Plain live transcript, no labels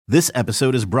This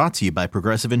episode is brought to you by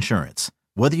Progressive Insurance.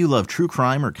 Whether you love true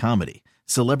crime or comedy,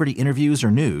 celebrity interviews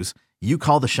or news, you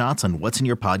call the shots on what's in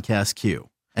your podcast queue.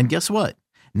 And guess what?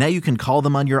 Now you can call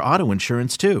them on your auto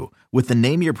insurance too with the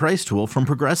Name Your Price tool from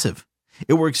Progressive.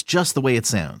 It works just the way it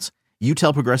sounds. You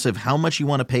tell Progressive how much you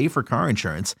want to pay for car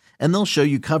insurance, and they'll show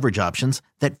you coverage options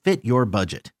that fit your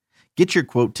budget. Get your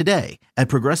quote today at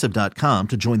Progressive.com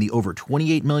to join the over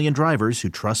 28 million drivers who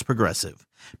trust Progressive.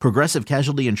 Progressive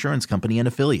Casualty Insurance Company and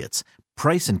Affiliates.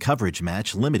 Price and coverage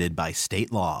match limited by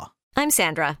state law. I'm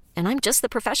Sandra, and I'm just the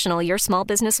professional your small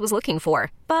business was looking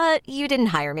for. But you didn't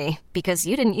hire me because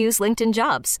you didn't use LinkedIn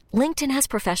Jobs. LinkedIn has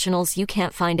professionals you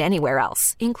can't find anywhere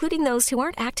else, including those who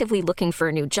aren't actively looking for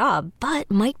a new job, but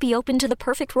might be open to the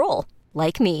perfect role,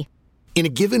 like me. In a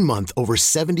given month, over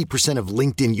 70% of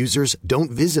LinkedIn users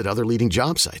don't visit other leading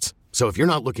job sites. So if you're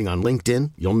not looking on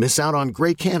LinkedIn, you'll miss out on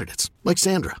great candidates like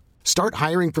Sandra. Start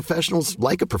hiring professionals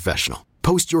like a professional.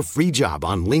 Post your free job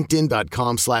on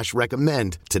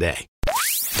linkedin.com/recommend today.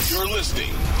 You're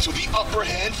listening to the Upper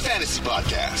Hand Fantasy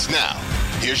Podcast. Now,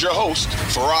 here's your host,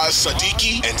 Faraz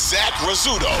Sadiki and Zach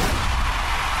Rizzuto.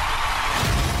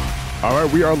 All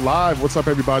right, we are live. What's up,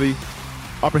 everybody?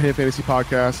 Upper Hand Fantasy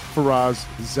Podcast. Faraz,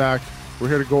 Zach. We're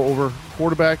here to go over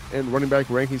quarterback and running back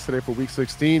rankings today for Week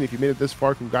 16. If you made it this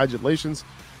far, congratulations.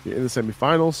 You're in the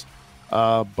semifinals.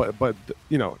 But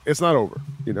you know, it's not over.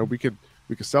 You know, we could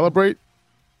celebrate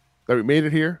that we made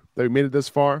it here, that we made it this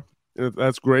far.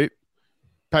 That's great.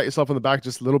 Pat yourself on the back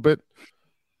just a little bit.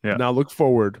 Yeah. Now look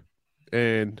forward,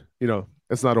 and you know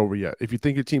it's not over yet. If you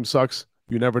think your team sucks,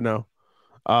 you never know,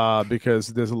 because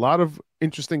there's a lot of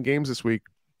interesting games this week,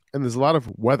 and there's a lot of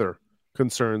weather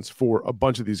concerns for a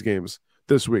bunch of these games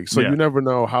this week. So you never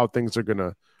know how things are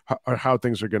gonna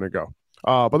go.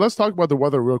 But let's talk about the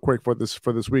weather real quick for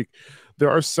this week. There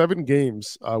are 7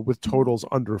 games with totals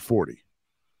under 40,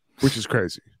 which is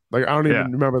crazy. Like, I don't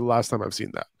even remember the last time I've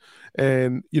seen that.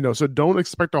 And, you know, so don't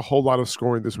expect a whole lot of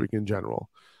scoring this week in general.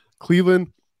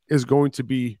 Cleveland is going to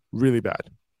be really bad.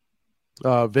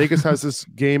 Vegas has this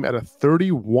game at a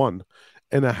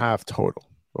 31.5 total.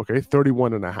 Okay,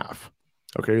 31.5.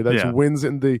 Okay, that's winds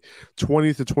in the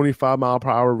 20 to 25 mile per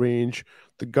hour range.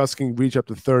 The gusts can reach up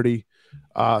to 30.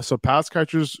 So pass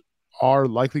catchers are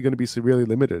likely going to be severely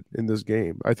limited in this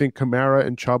game. I think Kamara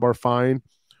and Chubb are fine,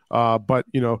 but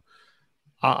you know,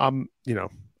 I'm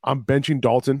benching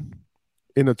Dalton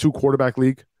in a 2 quarterback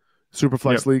league,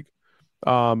 Superflex league.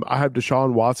 I have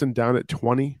Deshaun Watson down at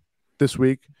 20 this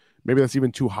week. Maybe that's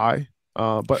even too high,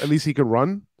 but at least he can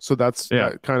run, so that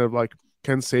kind of like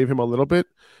can save him a little bit.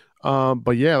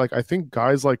 But yeah, like I think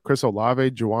guys like Chris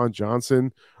Olave, Juwan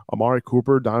Johnson, Amari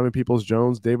Cooper, Donovan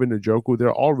Peoples-Jones, David Njoku,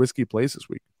 they're all risky plays this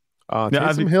week.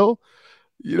 Taysom Hill,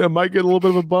 you know, might get a little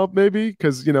bit of a bump maybe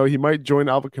because, you know, he might join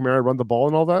Alvin Kamara and run the ball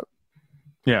and all that.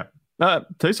 Yeah.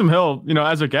 Taysom Hill, you know,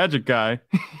 as a gadget guy,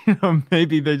 you know,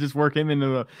 maybe they just work him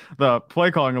into the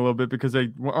play calling a little bit because they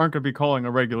aren't going to be calling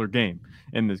a regular game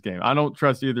in this game. I don't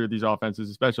trust either of these offenses,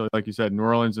 especially like you said, New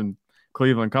Orleans and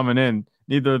Cleveland coming in.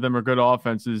 Neither of them are good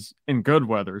offenses in good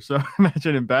weather. So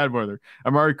imagine in bad weather.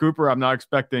 Amari Cooper, I'm not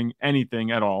expecting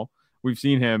anything at all. We've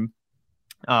seen him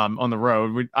on the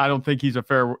road. I think he's a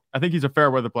fair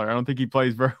weather player. I don't think he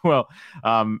plays very well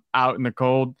out in the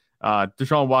cold.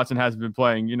 Deshaun Watson hasn't been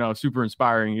playing, you know, super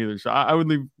inspiring either. So I would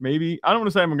leave maybe, I don't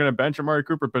want to say I'm going to bench Amari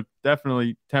Cooper, but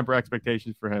definitely temper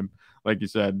expectations for him. Like you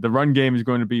said, the run game is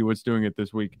going to be what's doing it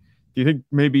this week. Do you think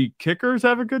maybe kickers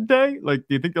have a good day? Like,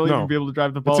 do you think they'll even be able to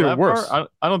drive the ball that far?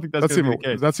 I don't think that's going to be the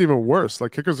case. That's even worse.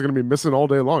 Like, kickers are going to be missing all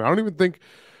day long. I don't even think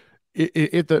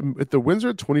if the winds are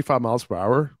at 25 miles per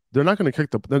hour, they're not going to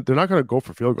they're not going to go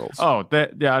for field goals. Oh, I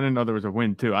didn't know there was a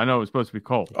wind too. I know it was supposed to be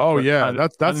cold. Oh yeah,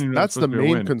 that's the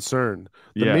main concern.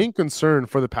 The main concern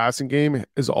for the passing game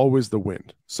is always the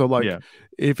wind. So like,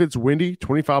 if it's windy,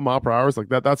 25 mile per hour is like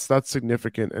that's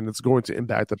significant, and it's going to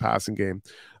impact the passing game.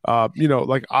 You know,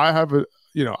 like I have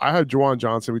Juwan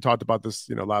Johnson. We talked about this,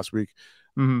 you know, last week.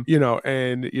 Mm-hmm. You know,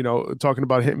 and you know, talking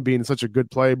about him being such a good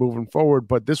play moving forward,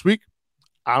 but this week,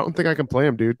 I don't think I can play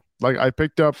him, dude. Like I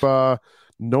picked up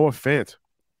Noah Fant,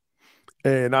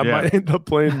 and I might end up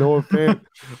playing Noah Fant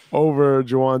over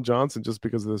Juwan Johnson just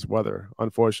because of this weather.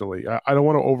 Unfortunately, I don't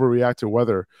want to overreact to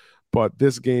weather, but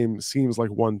this game seems like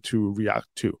one to react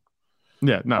to.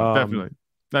 Yeah, no, definitely.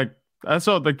 Like I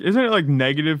saw, like, isn't it like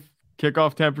negative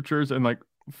kickoff temperatures in like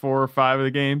 4 or 5 of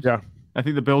the games? Yeah, I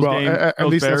think the Bills game, at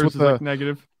least Bears is like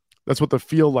negative. That's what the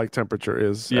feel like temperature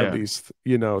is, at least,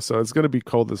 you know. So it's going to be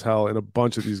cold as hell in a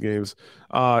bunch of these games.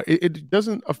 It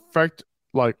doesn't affect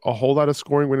like a whole lot of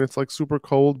scoring when it's like super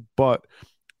cold, but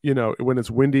you know, when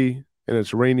it's windy and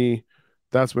it's rainy,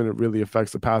 that's when it really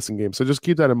affects the passing game. So just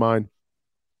keep that in mind.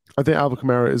 I think Alvin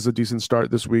Kamara is a decent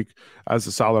start this week as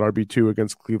a solid RB2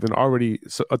 against Cleveland. Already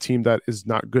a team that is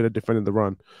not good at defending the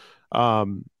run.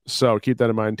 So keep that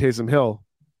in mind. Taysom Hill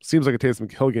seems like a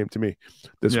Taysom Hill game to me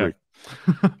this week.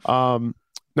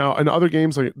 Now, in other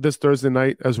games like this Thursday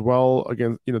night as well,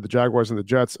 against the Jaguars and the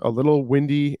Jets, a little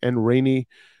windy and rainy.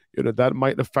 That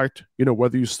might affect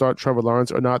whether you start Trevor Lawrence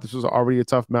or not. This was already a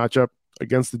tough matchup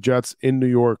against the Jets in New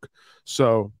York,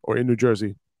 or in New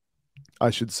Jersey,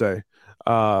 I should say.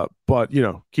 But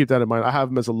keep that in mind. I have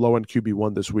him as a low end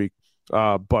QB1 this week.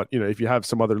 But if you have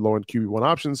some other low end QB1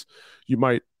 options, you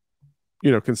might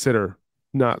consider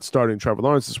not starting Trevor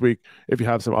Lawrence this week if you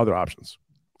have some other options.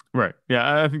 Right.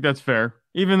 Yeah, I think that's fair.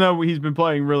 Even though he's been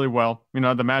playing really well, the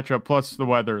matchup plus the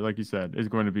weather, like you said, is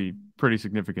going to be pretty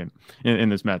significant in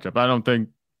this matchup. I don't think,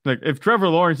 if Trevor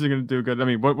Lawrence is going to do good, I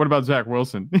mean, what about Zach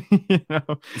Wilson?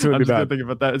 It's going to be bad. Thinking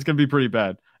about that. It's going to be pretty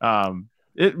bad.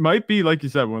 It might be, like you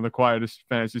said, one of the quietest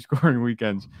fantasy scoring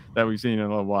weekends that we've seen in a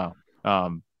little while.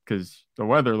 Because the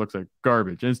weather looks like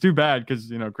garbage, and it's too bad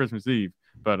because Christmas Eve.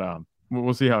 But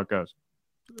we'll see how it goes.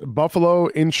 Buffalo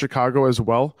in Chicago as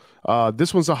well.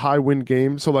 This one's a high win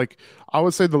game. So I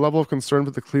would say the level of concern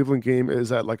for the Cleveland game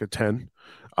is at a 10.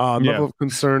 Level of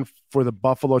concern for the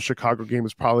Buffalo Chicago game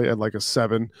is probably at a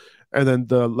 7. And then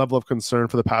the level of concern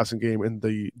for the passing game in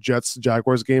the Jets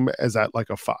Jaguars game is at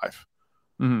a 5.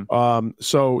 Mm-hmm.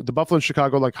 So the Buffalo and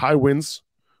Chicago, high winds,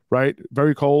 right?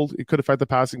 Very cold. It could affect the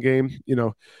passing game.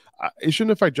 It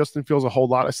shouldn't affect Justin Fields a whole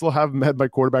lot. I still have him at my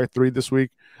quarterback 3 this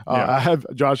week. I have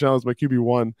Josh Allen as my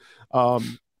QB1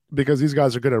 because these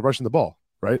guys are good at rushing the ball,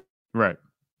 right? Right.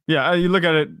 Yeah, you look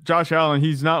at it, Josh Allen,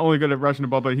 he's not only good at rushing the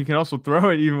ball, but he can also throw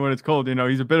it even when it's cold.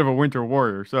 He's a bit of a winter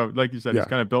warrior. So like you said, he's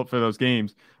kind of built for those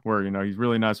games where, he's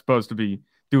really not supposed to be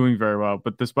doing very well.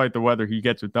 But despite the weather, he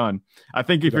gets it done. I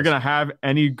think if you're going to have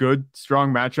any good,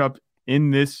 strong matchup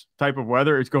in this type of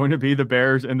weather, it's going to be the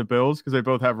Bears and the Bills because they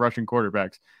both have rushing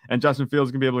quarterbacks. And Justin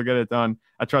Fields can be able to get it done.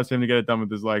 I trust him to get it done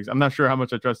with his legs. I'm not sure how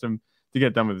much I trust him to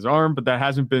get done with his arm, but that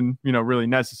hasn't been, really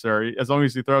necessary. As long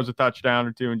as he throws a touchdown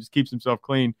or two and just keeps himself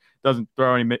clean, doesn't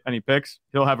throw any picks,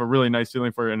 he'll have a really nice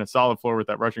ceiling for it and a solid floor with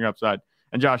that rushing upside.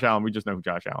 And Josh Allen, we just know who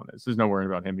Josh Allen is. There's no worrying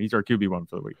about him. He's our QB1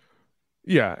 for the week.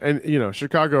 Yeah, and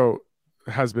Chicago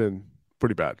has been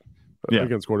pretty bad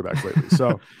against quarterbacks lately.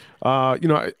 So,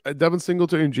 Devin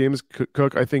Singletary and James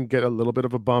Cook, I think, get a little bit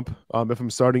of a bump. If I'm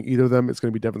starting either of them, it's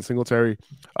going to be Devin Singletary.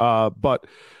 But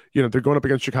they're going up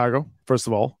against Chicago, first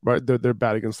of all, right? They're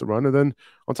bad against the run. And then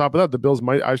on top of that, the Bills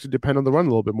might actually depend on the run a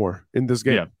little bit more in this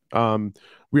game. Yeah.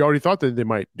 We already thought that they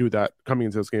might do that coming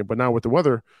into this game, but now with the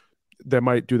weather, they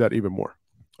might do that even more.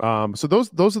 So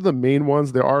those are the main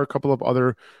ones. There are a couple of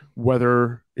other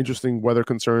interesting weather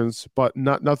concerns, but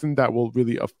nothing that will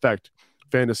really affect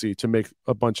fantasy to make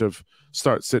a bunch of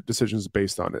start-sit decisions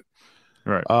based on it.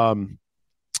 All right.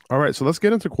 All right, so let's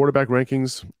get into quarterback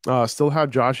rankings. Still have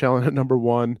Josh Allen at number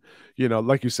 1.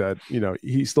 Like you said,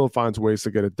 he still finds ways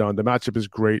to get it done. The matchup is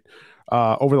great.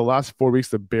 Over the last 4 weeks,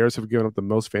 the Bears have given up the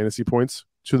most fantasy points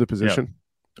to the position.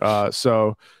 Yep.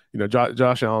 So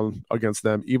Josh Allen against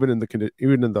them, even in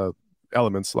the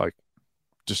elements,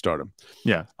 just start him.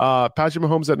 Yeah. Patrick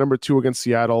Mahomes at number 2 against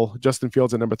Seattle. Justin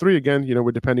Fields at number 3 again.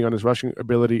 We're depending on his rushing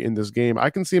ability in this game. I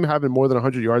can see him having more than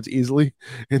 100 yards easily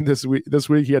in this week. This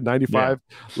week he had 95.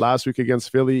 Last week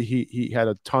against Philly, he had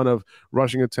a ton of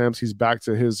rushing attempts. He's back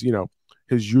to his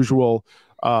usual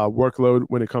workload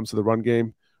when it comes to the run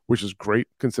game, which is great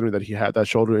considering that he had that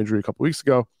shoulder injury a couple weeks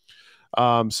ago.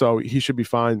 So he should be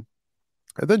fine.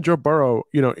 And then Joe Burrow,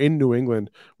 in New England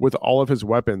with all of his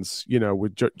weapons,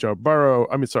 with Joe Burrow,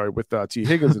 with T.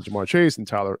 Higgins and Jamar Chase and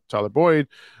Tyler Boyd.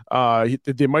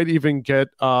 They might even get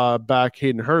back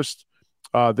Hayden Hurst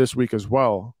this week as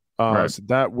well. Right. So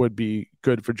that would be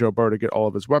good for Joe Burrow to get all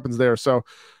of his weapons there. So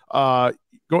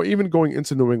going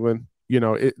into New England,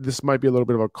 this might be a little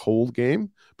bit of a cold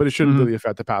game, but it shouldn't really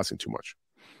affect the passing too much.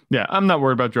 Yeah, I'm not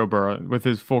worried about Joe Burrow with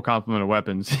his full complement of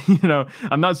weapons.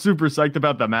 I'm not super psyched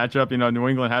about the matchup. New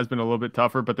England has been a little bit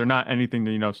tougher, but they're not anything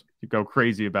to, to go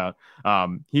crazy about.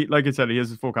 He, like I said, he has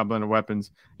his full complement of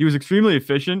weapons. He was extremely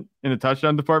efficient in the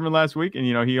touchdown department last week, and,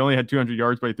 he only had 200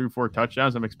 yards, but he threw 4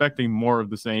 touchdowns. I'm expecting more of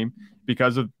the same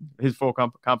because of his full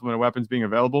complement of weapons being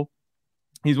available.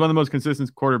 He's one of the most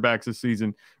consistent quarterbacks this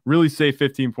season. Really safe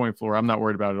 15-point floor. I'm not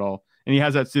worried about it at all. And he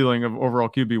has that ceiling of overall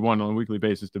QB1 on a weekly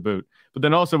basis to boot. But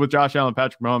then also with Josh Allen,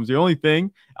 Patrick Mahomes, the only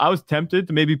thing I was tempted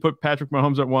to maybe put Patrick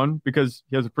Mahomes at 1 because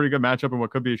he has a pretty good matchup in what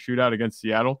could be a shootout against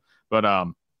Seattle. But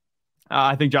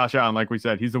I think Josh Allen, like we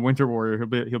said, he's the winter warrior.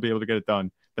 He'll be able to get it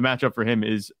done. The matchup for him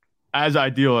is as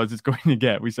ideal as it's going to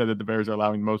get. We said that the Bears are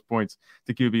allowing the most points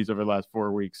to QBs over the last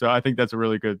 4 weeks. So I think that's a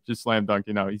really good, just slam dunk.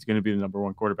 He's going to be the number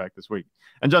one quarterback this week.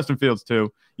 And Justin Fields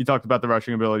too. You talked about the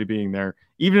rushing ability being there.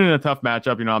 Even in a tough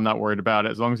matchup, I'm not worried about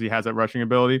it. As long as he has that rushing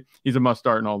ability, he's a must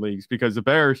start in all leagues, because the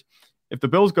Bears, if the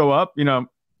Bills go up,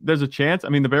 there's a chance. I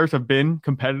mean, the Bears have been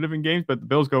competitive in games, but the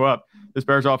Bills go up, this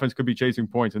Bears offense could be chasing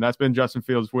points. And that's been Justin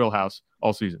Fields' wheelhouse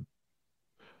all season.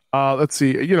 Let's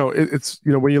see. It's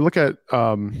when you look at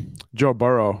Joe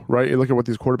Burrow, right? You look at what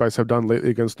these quarterbacks have done lately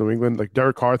against New England. Like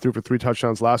Derek Carr threw for 3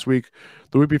 touchdowns last week.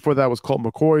 The week before that was Colt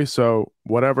McCoy. So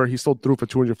whatever, he still threw for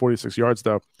 246 yards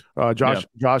though.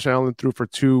 Josh Allen threw for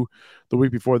 2 the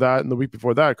week before that, and the week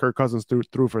before that, Kirk Cousins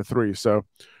threw for 3. So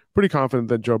pretty confident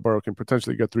that Joe Burrow can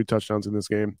potentially get 3 touchdowns in this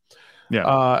game.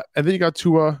 Yeah. And then you got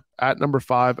Tua at number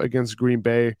 5 against Green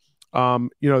Bay.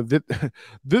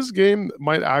 This game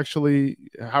might actually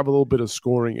have a little bit of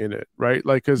scoring in it, right?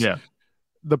 Like, because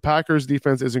the Packers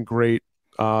defense isn't great.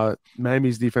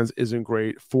 Miami's defense isn't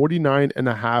great.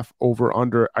 49.5 over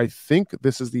under. I think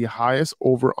this is the highest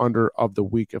over under of the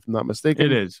week, if I'm not mistaken.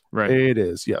 It is, right? It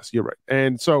is. Yes, you're right.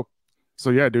 And so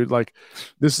yeah, dude, like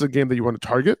this is a game that you want to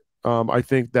target. I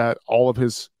think that all of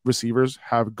his receivers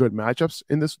have good matchups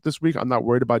in this week. I'm not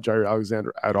worried about Jair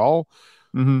Alexander at all.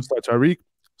 Start Tyreek.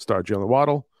 Start Jalen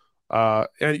Waddle.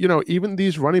 And, even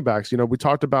these running backs, we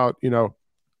talked about,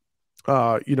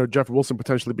 Jeff Wilson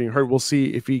potentially being hurt. We'll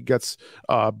see if he gets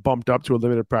bumped up to a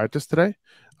limited practice today.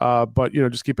 But,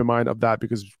 just keep in mind of that,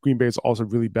 because Green Bay is also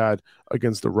really bad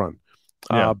against the run.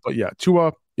 But yeah,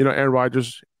 Tua, Aaron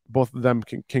Rodgers, both of them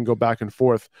can go back and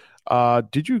forth.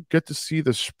 Did you get to see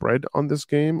the spread on this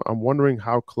game? I'm wondering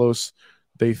how close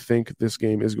they think this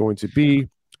game is going to be.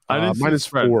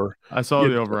 -4. I saw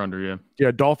the over under.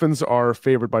 Yeah. Dolphins are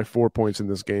favored by 4 points in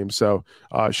this game, so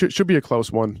should be a close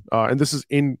one. And this is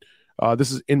in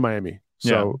Miami,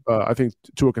 so I think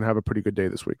Tua can have a pretty good day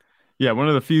this week. Yeah, one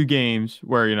of the few games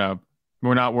where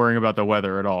we're not worrying about the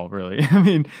weather at all. Really, I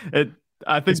mean it.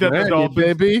 I think that the Dolphins,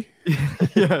 baby.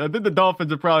 I think the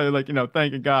Dolphins are probably like,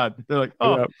 thanking God. They're like,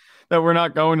 that we're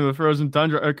not going to the frozen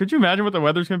tundra. Could you imagine what the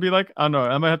weather's going to be like? I don't know.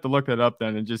 I might have to look that up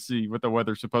then and just see what the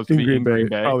weather's supposed to be in Green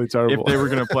Bay. Probably terrible. If they were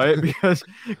going to play it, because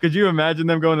could you imagine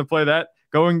them going to play that,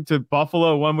 going to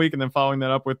Buffalo one week and then following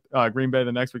that up with Green Bay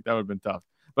the next week? That would have been tough.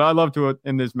 But I love to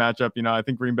in this matchup. I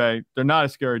think Green Bay, they're not a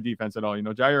scary defense at all.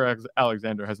 Jair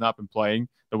Alexander has not been playing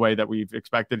the way that we've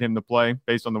expected him to play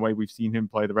based on the way we've seen him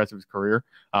play the rest of his career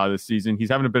this season. He's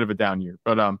having a bit of a down year.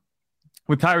 But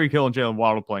with Tyreek Hill and Jalen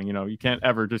Waddle playing, you can't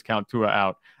ever just count Tua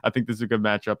out. I think this is a good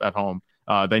matchup at home.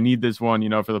 They need this one,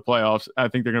 for the playoffs. I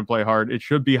think they're going to play hard. It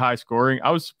should be high scoring.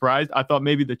 I was surprised. I thought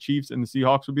maybe the Chiefs and the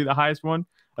Seahawks would be the highest one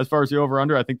as far as the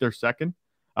over-under. I think they're second.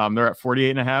 They're at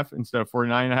 48.5 instead of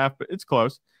 49.5, but it's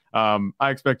close. I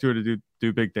expect Tua to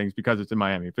do big things because it's in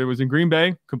Miami. If it was in Green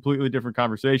Bay, completely different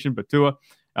conversation. But Tua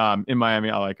in Miami,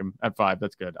 I like him at 5.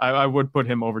 That's good. I would put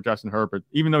him over Justin Herbert,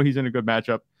 even though he's in a good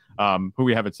matchup. Who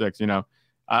we have at 6.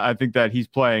 I think that he's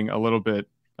playing a little bit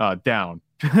down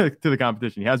to the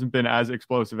competition. He hasn't been as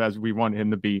explosive as we wanted him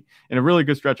to be in a really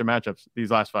good stretch of matchups these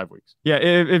last 5 weeks. Yeah,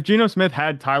 if Geno Smith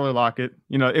had Tyler Lockett,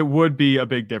 it would be a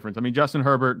big difference. I mean, Justin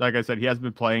Herbert, like I said, he hasn't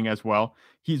been playing as well.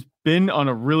 He's been on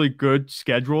a really good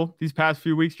schedule these past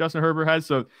few weeks, Justin Herbert has.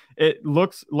 So it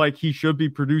looks like he should be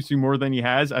producing more than he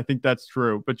has. I think that's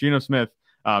true. But Geno Smith,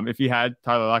 if he had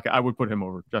Tyler Lockett, I would put him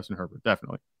over Justin Herbert,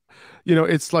 definitely.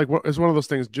 It's like, it's one of those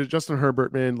things. Justin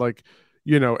Herbert, man, like,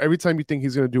 every time you think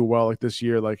he's going to do well, like this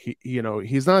year, like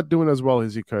he's not doing as well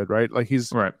as he could, right? Like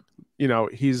he's right.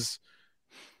 He's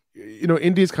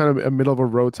Indy's kind of a middle of a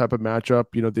road type of matchup.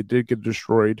 They did get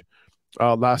destroyed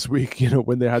last week.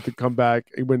 When they had to come back,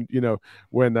 when the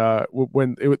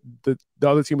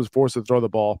other team was forced to throw the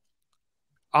ball.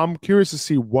 I'm curious to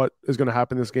see what is going to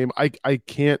happen in this game. I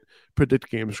can't predict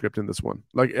game script in this one.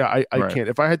 Like I can't.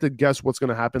 If I had to guess what's going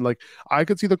to happen, like I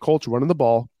could see the Colts running the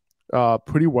ball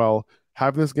pretty well,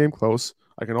 having this game close.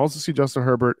 I can also see Justin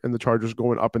Herbert and the Chargers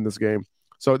going up in this game.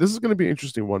 So this is going to be an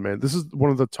interesting one, man. This is one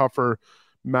of the tougher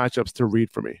matchups to read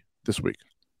for me this week.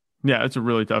 Yeah, it's a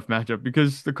really tough matchup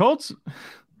because the Colts,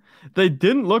 they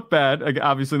didn't look bad,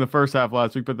 obviously, in the first half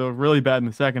last week, but they were really bad in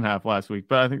the second half last week.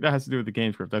 But I think that has to do with the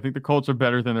game script. I think the Colts are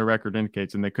better than their record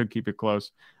indicates, and they could keep it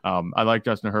close. I like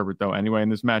Justin Herbert, though, anyway, in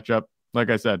this matchup. Like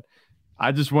I said,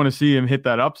 I just want to see him hit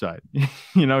that upside.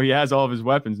 He has all of his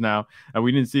weapons now, and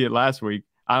we didn't see it last week.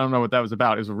 I don't know what that was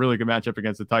about. It was a really good matchup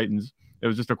against the Titans. It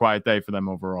was just a quiet day for them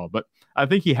overall. But I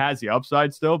think he has the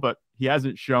upside still, but he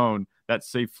hasn't shown that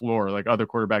safe floor like other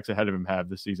quarterbacks ahead of him have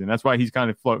this season. That's why he's kind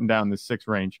of floating down this 6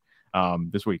 range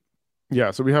this week.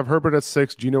 Yeah, so we have Herbert at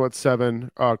 6, Geno at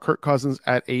 7, Kirk Cousins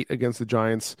at 8 against the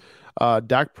Giants,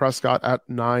 Dak Prescott at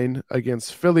 9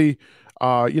 against Philly.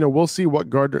 We'll see what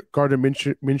Gardner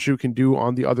Minshew can do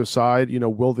on the other side.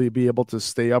 Will they be able to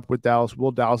stay up with Dallas?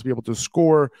 Will Dallas be able to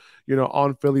score,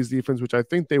 on Philly's defense, which I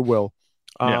think they will.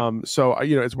 So,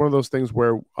 it's one of those things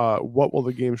where what will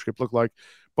the game script look like?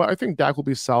 But I think Dak will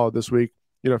be solid this week.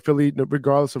 Philly,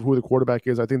 regardless of who the quarterback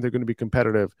is, I think they're going to be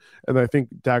competitive. And I think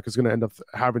Dak is going to end up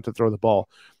having to throw the ball.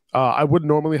 I would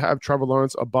normally have Trevor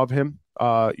Lawrence above him,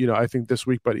 I think this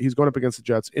week, but he's going up against the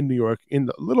Jets in New York in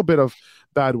a little bit of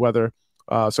bad weather.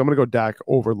 So I'm going to go Dak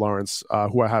over Lawrence,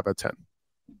 who I have at 10.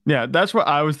 Yeah, that's what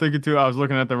I was thinking too. I was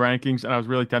looking at the rankings and I was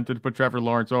really tempted to put Trevor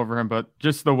Lawrence over him, but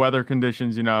just the weather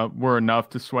conditions, were enough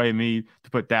to sway me to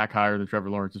put Dak higher than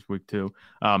Trevor Lawrence this week too.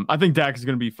 I think Dak is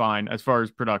going to be fine as far as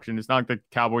production. It's not like the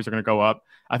Cowboys are going to go up.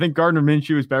 I think Gardner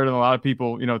Minshew is better than a lot of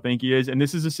people, think he is. And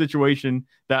this is a situation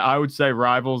that I would say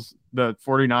rivals the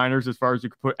 49ers as far as you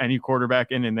could put any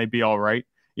quarterback in and they'd be all right.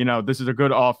 This is a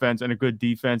good offense and a good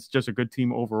defense, just a good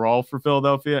team overall for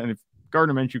Philadelphia. And if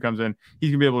Gardner Minshew comes in, he's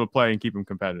going to be able to play and keep him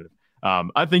competitive.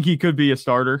 I think he could be a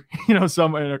starter,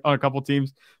 on a couple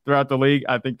teams throughout the league.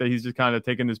 I think that he's just kind of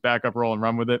taking this backup role and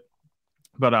run with it.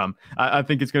 But I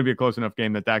think it's going to be a close enough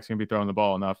game that Dak's going to be throwing the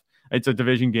ball enough. It's a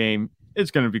division game.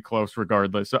 It's going to be close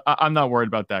regardless. So I'm not worried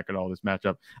about Dak at all, this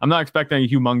matchup. I'm not expecting a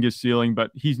humongous ceiling,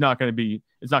 but it's not going to be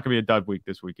a dud week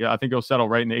this week. Yeah, I think he'll settle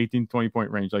right in the 18, 20-point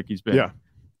range like he's been. Yeah.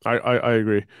 I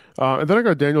agree. And then I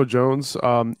got Daniel Jones,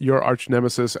 your arch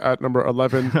nemesis, at number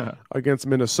 11 against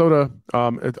Minnesota.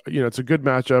 It's a good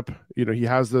matchup. He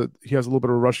has a little bit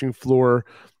of a rushing floor.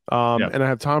 And I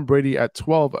have Tom Brady at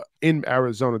 12 in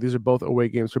Arizona. These are both away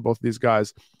games for both of these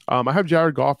guys. I have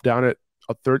Jared Goff down at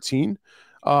a 13.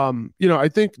 I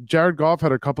think Jared Goff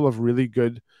had a couple of really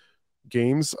good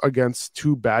games against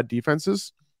two bad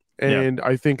defenses. And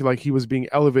I think he was being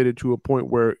elevated to a point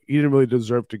where he didn't really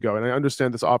deserve to go. And I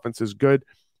understand this offense is good.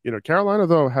 Carolina,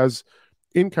 though,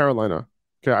 in Carolina,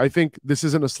 I think this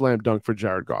isn't a slam dunk for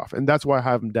Jared Goff. And that's why I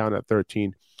have him down at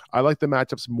 13. I like the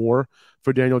matchups more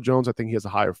for Daniel Jones. I think he has a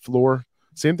higher floor.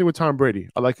 Same thing with Tom Brady.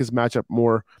 I like his matchup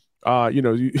more.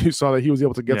 You saw that he was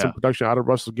able to get some production out of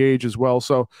Russell Gage as well.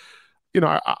 So,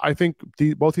 I think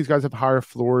both these guys have higher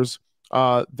floors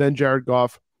than Jared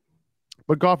Goff.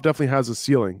 But Goff definitely has a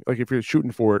ceiling. If you're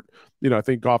shooting for it, I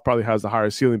think Goff probably has the higher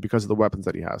ceiling because of the weapons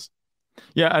that he has.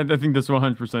 Yeah, I think that's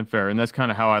 100% fair. And that's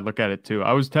kind of how I look at it too.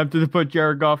 I was tempted to put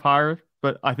Jared Goff higher,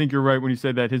 but I think you're right when you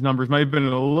said that his numbers might have been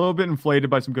a little bit inflated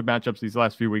by some good matchups these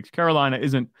last few weeks. Carolina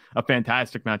isn't a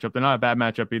fantastic matchup. They're not a bad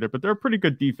matchup either, but they're a pretty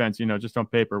good defense, just on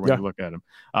paper when you look at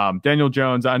them. Daniel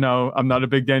Jones, I know I'm not a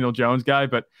big Daniel Jones guy,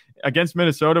 but against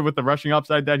Minnesota with the rushing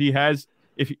upside that he has,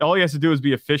 all he has to do is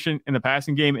be efficient in the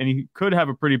passing game, and he could have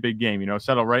a pretty big game,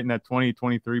 settle right in that 20,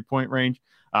 23-point range.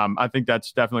 I think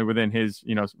that's definitely within his,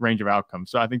 range of outcomes.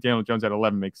 So I think Daniel Jones at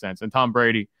 11 makes sense. And Tom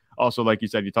Brady, also, like you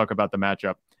said, you talk about the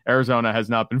matchup. Arizona has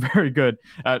not been very good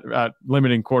at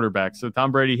limiting quarterbacks. So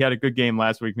Tom Brady, he had a good game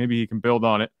last week. Maybe he can build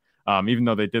on it, even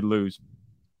though they did lose.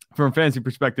 From a fantasy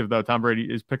perspective, though, Tom Brady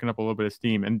is picking up a little bit of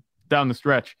steam. And down the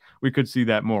stretch, we could see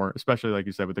that more, especially, like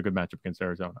you said, with a good matchup against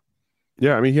Arizona.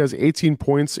 Yeah, I mean, he has 18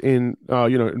 points in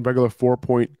regular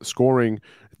 4-point scoring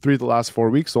 3 of the last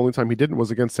 4 weeks. The only time he didn't was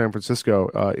against San Francisco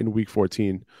in week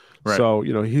 14. Right. So,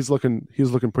 he's looking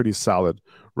pretty solid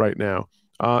right now.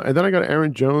 And then I got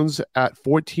Aaron Jones at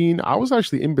 14. I was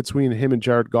actually in between him and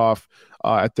Jared Goff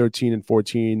at 13 and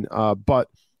 14. But,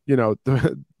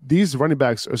 these running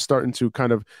backs are starting to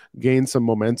kind of gain some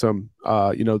momentum,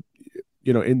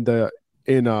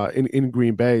 in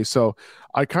Green Bay. So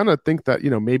I kind of think that,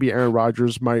 maybe Aaron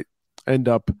Rodgers might end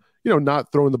up,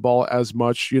 not throwing the ball as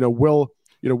much.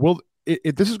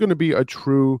 If this is going to be a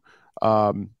true,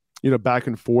 back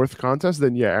and forth contest,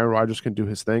 then Aaron Rodgers can do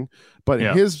his thing. But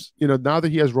his, now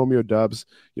that he has Romeo Doubs,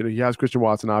 he has Christian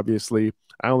Watson, obviously.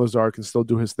 Allen Lazard can still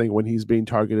do his thing when he's being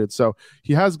targeted. So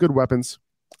he has good weapons.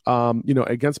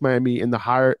 Against Miami in a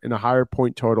higher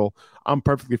point total, I'm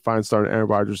perfectly fine starting Aaron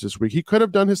Rodgers this week. He could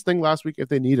have done his thing last week if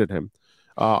they needed him,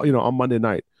 on Monday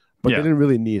night, but they didn't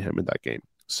really need him in that game.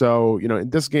 So, in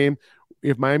this game,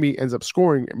 if Miami ends up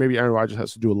scoring, maybe Aaron Rodgers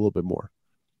has to do a little bit more.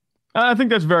 I think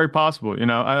that's very possible.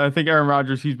 I think Aaron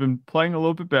Rodgers, he's been playing a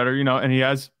little bit better, and he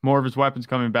has more of his weapons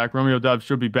coming back. Romeo Doubs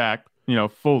should be back,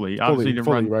 fully. Obviously,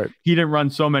 he didn't run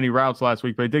so many routes last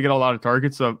week, but he did get a lot of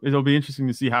targets. So it'll be interesting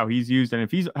to see how he's used. And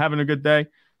if he's having a good day,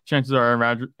 chances are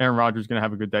Aaron Rodgers is going to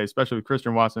have a good day, especially with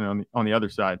Christian Watson on the other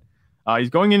side. He's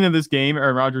going into this game.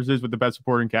 Aaron Rodgers is with the best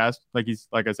supporting cast. Like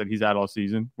I said, he's out all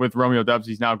season. With Romeo Doubs,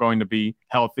 he's now going to be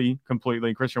healthy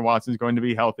completely. Christian Watson's going to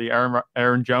be healthy.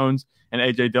 Aaron Jones and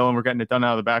A.J. Dillon were getting it done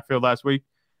out of the backfield last week.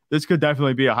 This could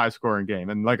definitely be a high-scoring game.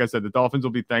 And like I said, the Dolphins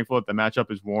will be thankful that the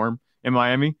matchup is warm in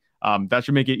Miami. That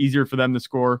should make it easier for them to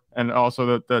score, and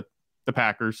also the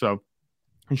Packers. So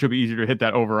it should be easier to hit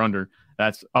that over-under.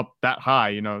 That's up that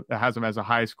high. It has them as a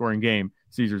high-scoring game.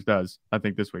 Caesars does, I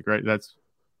think, this week, right?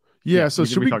 So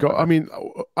should we go? I mean,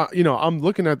 I'm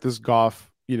looking at this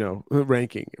Goff,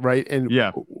 ranking, right? And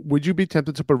would you be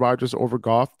tempted to put Rodgers over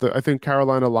Goff? I think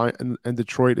Carolina line and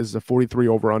Detroit is the 43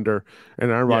 over under,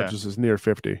 and Aaron Rodgers is near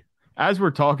 50. As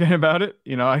we're talking about it,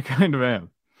 I kind of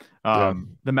am.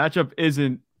 The matchup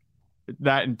isn't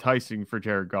that enticing for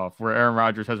Jared Goff, where Aaron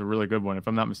Rodgers has a really good one. If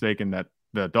I'm not mistaken, that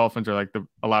the Dolphins are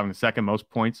allowing the second most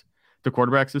points to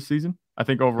quarterbacks this season, I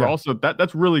think, overall. So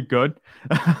that's really good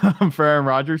for Aaron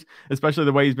Rodgers, especially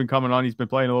the way he's been coming on. He's been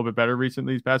playing a little bit better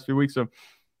recently these past few weeks. So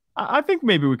I think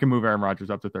maybe we can move Aaron Rodgers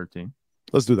up to 13.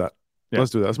 Let's do that. Yeah.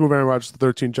 Let's do that. Let's move Aaron Rodgers to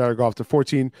 13, Jared Goff to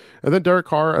 14. And then Derek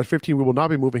Carr at 15. We will not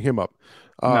be moving him up.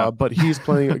 No. But he's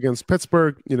playing against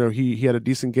Pittsburgh. He had a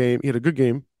decent game. He had a good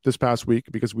game this past week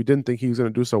because we didn't think he was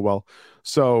going to do so well.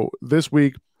 So this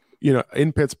week,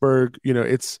 in Pittsburgh,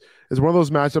 it's one of those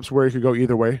matchups where he could go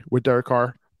either way with Derek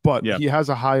Carr, but he has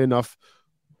a high enough,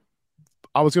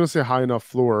 I was going to say high enough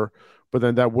floor, but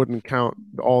then that wouldn't count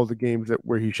all the games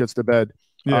where he shits the bed.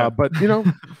 Yeah. But,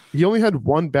 he only had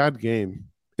one bad game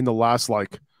in the last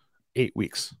 8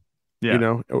 weeks.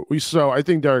 Yeah. So I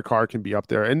think Derek Carr can be up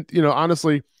there. And,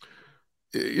 honestly,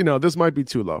 this might be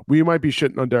too low. We might be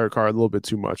shitting on Derek Carr a little bit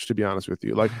too much, to be honest with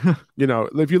you.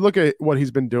 If you look at what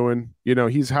he's been doing,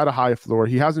 he's had a high floor.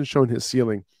 He hasn't shown his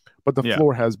ceiling, but the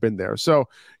floor has been there. So,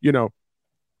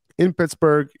 in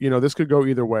Pittsburgh, this could go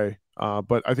either way.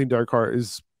 But I think Derek Carr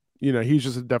is, he's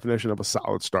just a definition of a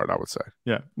solid start, I would say.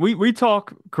 Yeah. We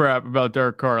talk crap about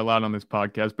Derek Carr a lot on this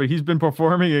podcast, but he's been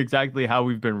performing exactly how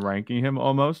we've been ranking him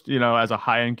almost, as a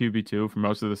high-end QB2 for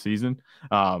most of the season.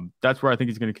 That's where I think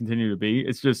he's going to continue to be.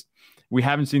 It's just we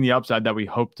haven't seen the upside that we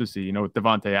hope to see, with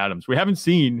Devontae Adams. We haven't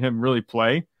seen him really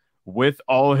play with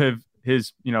all of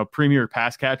his premier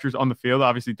pass catchers on the field.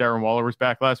 Obviously, Darren Waller was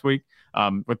back last week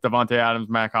with Devontae Adams,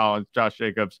 Mac Hollins, Josh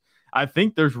Jacobs. I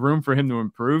think there's room for him to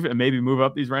improve and maybe move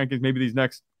up these rankings, maybe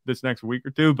this next week or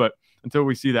two. But until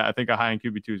we see that, I think a high-end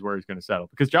QB2 is where he's going to settle.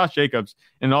 Because Josh Jacobs,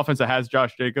 in an offense that has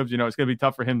Josh Jacobs, it's going to be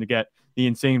tough for him to get the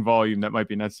insane volume that might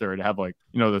be necessary to have the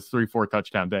 3-4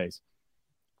 touchdown days.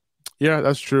 Yeah,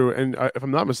 that's true. And if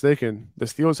I'm not mistaken, the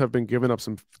Steelers have been giving up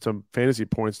some fantasy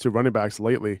points to running backs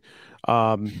lately.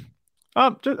 I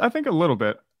think a little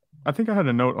bit. I think I had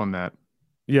a note on that.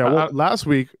 Yeah, well, last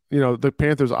week, the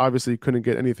Panthers obviously couldn't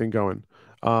get anything going,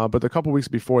 but the couple weeks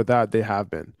before that, they have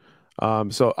been.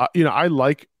 So I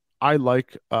like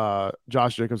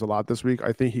Josh Jacobs a lot this week.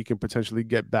 I think he can potentially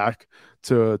get back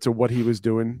to what he was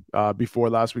doing before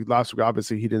last week. Last week,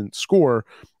 obviously, he didn't score.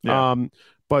 Yeah.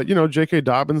 But J.K.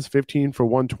 Dobbins 15 for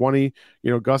 120.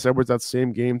 Gus Edwards that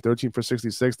same game 13 for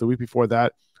 66. The week before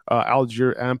that,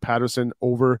 Algier and Patterson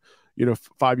over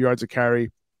 5 yards a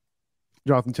carry.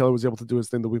 Jonathan Taylor was able to do his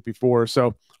thing the week before.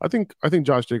 So I think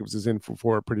Josh Jacobs is in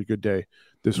for a pretty good day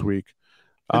this week.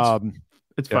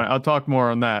 It's fine. I'll talk more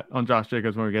on Josh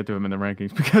Jacobs when we get to him in the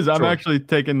rankings, because I'm actually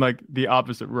taking the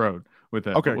opposite road with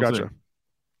it. Okay, gotcha.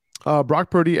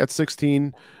 Brock Purdy at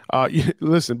 16.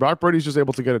 Listen, Brock Purdy's just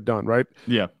able to get it done, right?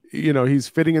 Yeah. He's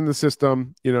fitting in the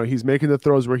system. He's making the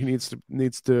throws where he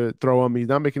needs to throw them. He's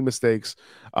not making mistakes.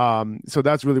 So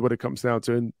that's really what it comes down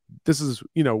to. And this is,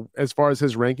 as far as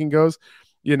his ranking goes,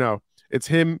 it's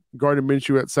him, Gardner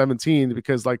Minshew at 17,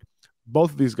 because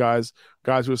both of these guys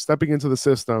who are stepping into the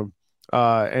system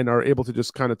and are able to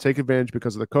just kind of take advantage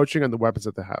because of the coaching and the weapons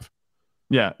that they have.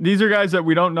 Yeah, these are guys that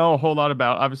we don't know a whole lot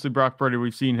about. Obviously, Brock Purdy,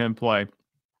 we've seen him play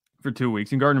for 2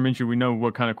 weeks. And Gardner Minshew, we know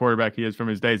what kind of quarterback he is from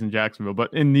his days in Jacksonville.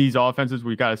 But in these offenses,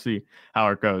 we got to see how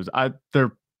it goes.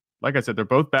 They're like I said, they're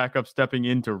both backups stepping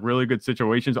into really good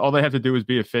situations. All they have to do is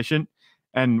be efficient.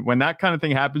 And when that kind of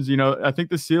thing happens, I think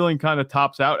the ceiling kind of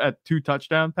tops out at 2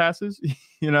 touchdown passes.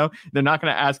 They're not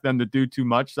going to ask them to do too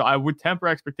much. So I would temper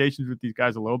expectations with these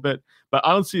guys a little bit. But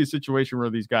I don't see a situation where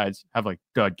these guys have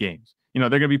dud games. They're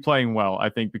going to be playing well, I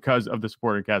think, because of the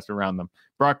supporting cast around them.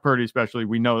 Brock Purdy, especially,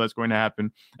 we know that's going to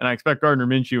happen. And I expect Gardner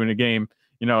Minshew in a game,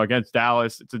 against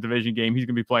Dallas. It's a division game. He's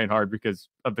going to be playing hard because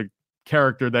of the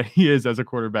character that he is as a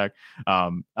quarterback.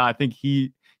 I think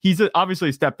he's obviously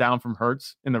a step down from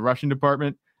Hurts in the rushing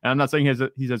department. And I'm not saying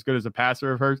he's as good as a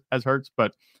passer as Hurts,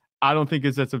 but I don't think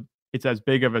it's it's as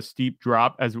big of a steep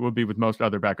drop as it would be with most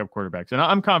other backup quarterbacks. And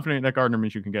I'm confident that Gardner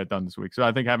Minshew can get it done this week. So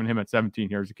I think having him at 17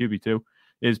 here as a QB2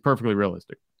 is perfectly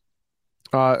realistic.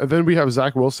 Then we have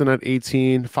Zach Wilson at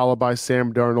 18, followed by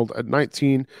Sam Darnold at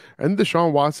 19, and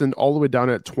Deshaun Watson all the way down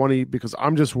at 20, because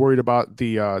I'm just worried about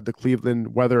the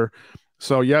Cleveland weather.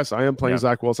 So yes, I am playing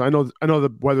Zach Wilson. I know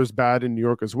the weather's bad in New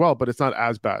York as well, but it's not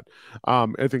as bad.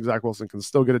 I think Zach Wilson can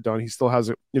still get it done. He still has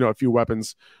a few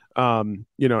weapons. And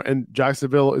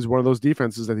Jacksonville is one of those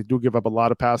defenses that they do give up a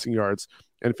lot of passing yards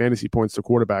and fantasy points to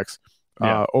quarterbacks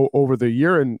over the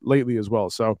year and lately as well.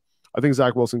 So I think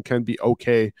Zach Wilson can be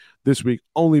okay this week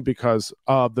only because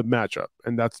of the matchup,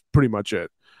 and that's pretty much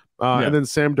it. And then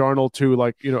Sam Darnold too,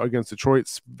 against Detroit,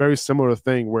 it's very similar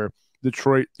thing where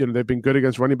Detroit, they've been good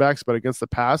against running backs, but against the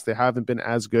pass, they haven't been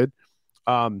as good.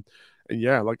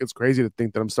 It's crazy to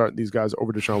think that I'm starting these guys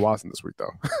over Deshaun Watson this week,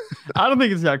 though. I don't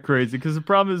think it's that crazy, because the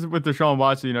problem is with Deshaun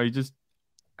Watson, he just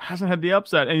hasn't had the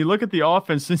upside. And you look at the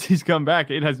offense since he's come back,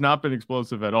 it has not been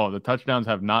explosive at all. The touchdowns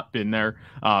have not been there.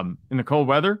 In the cold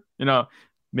weather,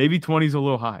 maybe 20 is a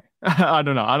little high. I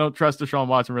don't know. I don't trust Deshaun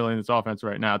Watson really in this offense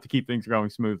right now to keep things going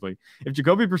smoothly. If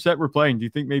Jacoby Brissett were playing, do you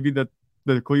think maybe that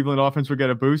the Cleveland offense would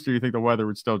get a boost, or do you think the weather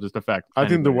would still just affect? I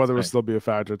think the weather would still be a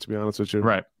factor, to be honest with you.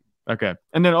 Right. Okay.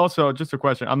 And then also just a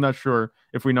question. I'm not sure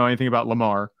if we know anything about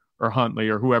Lamar or Huntley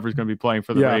or whoever's going to be playing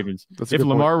for the Ravens. If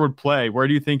Lamar would play, where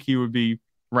do you think he would be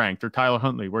ranked? Or Tyler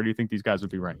Huntley, where do you think these guys would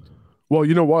be ranked? Well,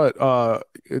 you know what?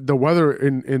 The weather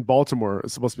in Baltimore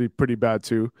is supposed to be pretty bad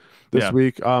too this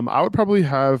week. I would probably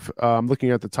have, looking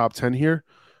at the top 10 here,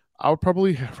 I would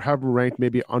probably have ranked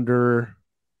maybe under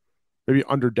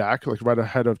Dak, like right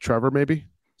ahead of Trevor, maybe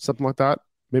something like that.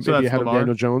 Maybe ahead Lamar? of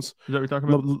Daniel Jones. Is that what you're talking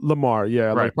about? Lamar, yeah,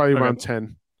 right. Like probably around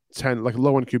 10, like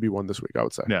low end QB1 this week, I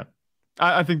would say. Yeah,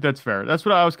 I think that's fair. That's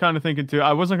what I was kind of thinking too.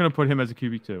 I wasn't going to put him as a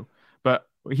QB2, but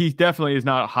he definitely is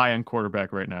not a high end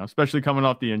quarterback right now, especially coming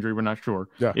off the injury. We're not sure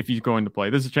if he's going to play.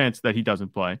 There's a chance that he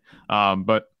doesn't play.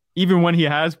 But even when he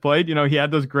has played, he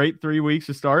had those great 3 weeks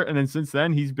to start, and then since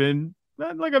then he's been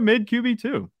like a mid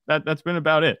QB2. That's been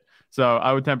about it. So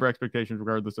I would temper expectations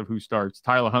regardless of who starts.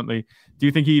 Tyler Huntley, do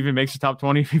you think he even makes the top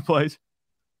 20 if he plays?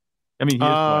 I mean, he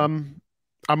is playing.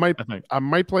 I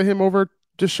might play him over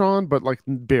Deshaun, but like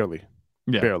barely.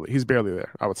 Yeah. Barely. He's barely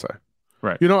there, I would say.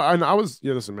 Right. And I was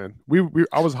listen, man.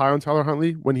 I was high on Tyler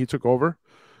Huntley when he took over.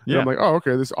 Yeah. I'm like, oh,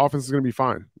 okay, this offense is gonna be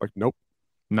fine. Like, nope.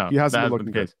 No, he hasn't been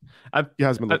looking good. He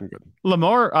hasn't been looking good.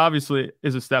 Lamar obviously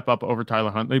is a step up over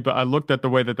Tyler Huntley, but I looked at the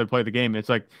way that they play the game. It's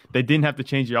like they didn't have to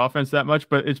change the offense that much,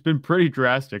 but it's been pretty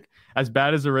drastic. As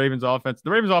bad as the Ravens offense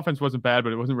wasn't bad,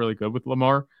 but it wasn't really good with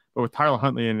Lamar. But with Tyler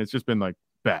Huntley, and it's just been like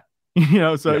bad.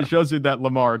 It shows you that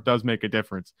Lamar does make a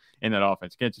difference in that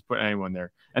offense. You can't just put anyone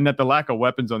there. And that the lack of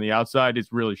weapons on the outside is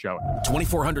really showing.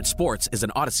 2400 Sports is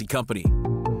an Odyssey company.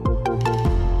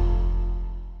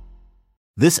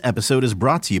 This episode is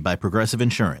brought to you by Progressive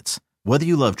Insurance. Whether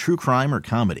you love true crime or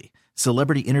comedy,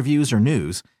 celebrity interviews or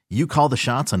news, you call the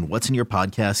shots on what's in your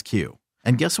podcast queue.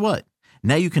 And guess what?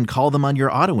 Now you can call them on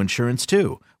your auto insurance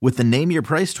too with the Name Your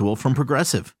Price tool from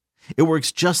Progressive. It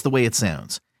works just the way it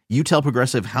sounds. You tell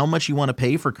Progressive how much you want to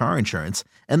pay for car insurance,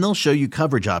 and they'll show you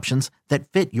coverage options that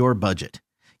fit your budget.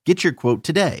 Get your quote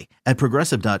today at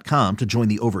Progressive.com to join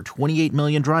the over 28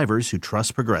 million drivers who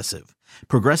trust Progressive.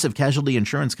 Progressive Casualty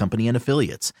Insurance Company and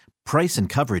Affiliates. Price and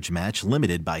coverage match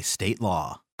limited by state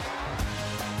law.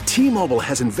 T-Mobile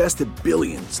has invested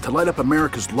billions to light up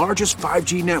America's largest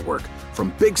 5G network,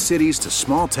 from big cities to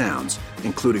small towns,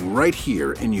 including right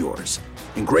here in yours.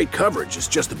 And great coverage is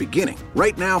just the beginning.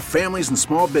 Right now, families and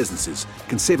small businesses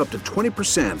can save up to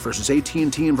 20% versus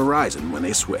AT&T and Verizon when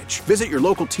they switch. Visit your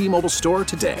local T-Mobile store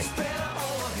today.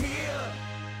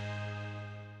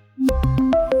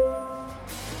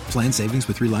 Plan savings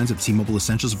with 3 lines of T-Mobile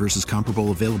Essentials versus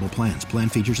comparable available plans. Plan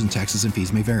features and taxes and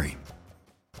fees may vary.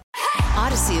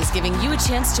 Odyssey is giving you a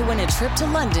chance to win a trip to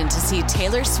London to see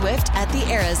Taylor Swift at the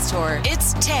Eras Tour.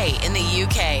 It's Tay in the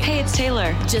UK. Hey, it's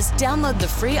Taylor. Just download the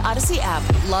free Odyssey app,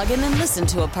 log in and listen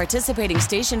to a participating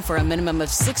station for a minimum of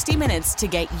 60 minutes to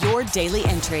get your daily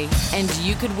entry. And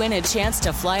you could win a chance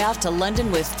to fly off to London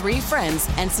with 3 friends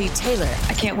and see Taylor.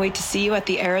 I can't wait to see you at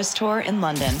the Eras Tour in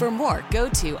London. For more, go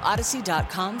to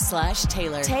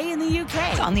odyssey.com/Taylor. Tay in the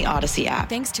UK. It's on the Odyssey app.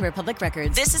 Thanks to Republic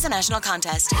Records. This is a national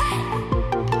contest.